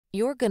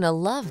You're gonna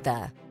love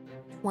the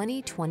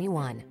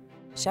 2021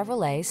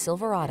 Chevrolet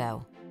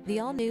Silverado.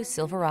 The all-new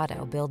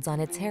Silverado builds on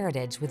its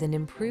heritage with an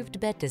improved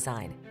bed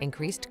design,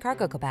 increased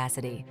cargo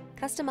capacity,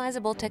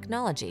 customizable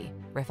technology,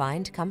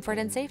 refined comfort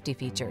and safety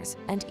features,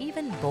 and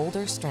even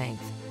bolder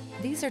strength.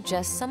 These are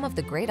just some of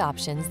the great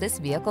options this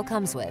vehicle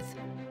comes with: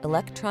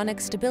 electronic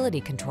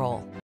stability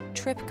control,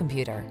 trip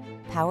computer,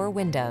 power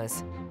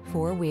windows,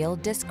 four-wheel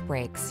disc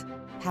brakes,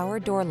 power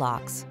door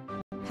locks,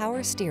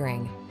 power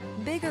steering.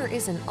 Bigger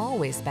isn't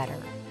always better,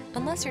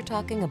 unless you're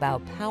talking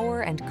about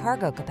power and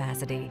cargo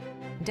capacity.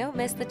 Don't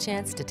miss the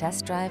chance to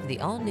test drive the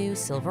all-new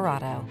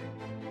Silverado.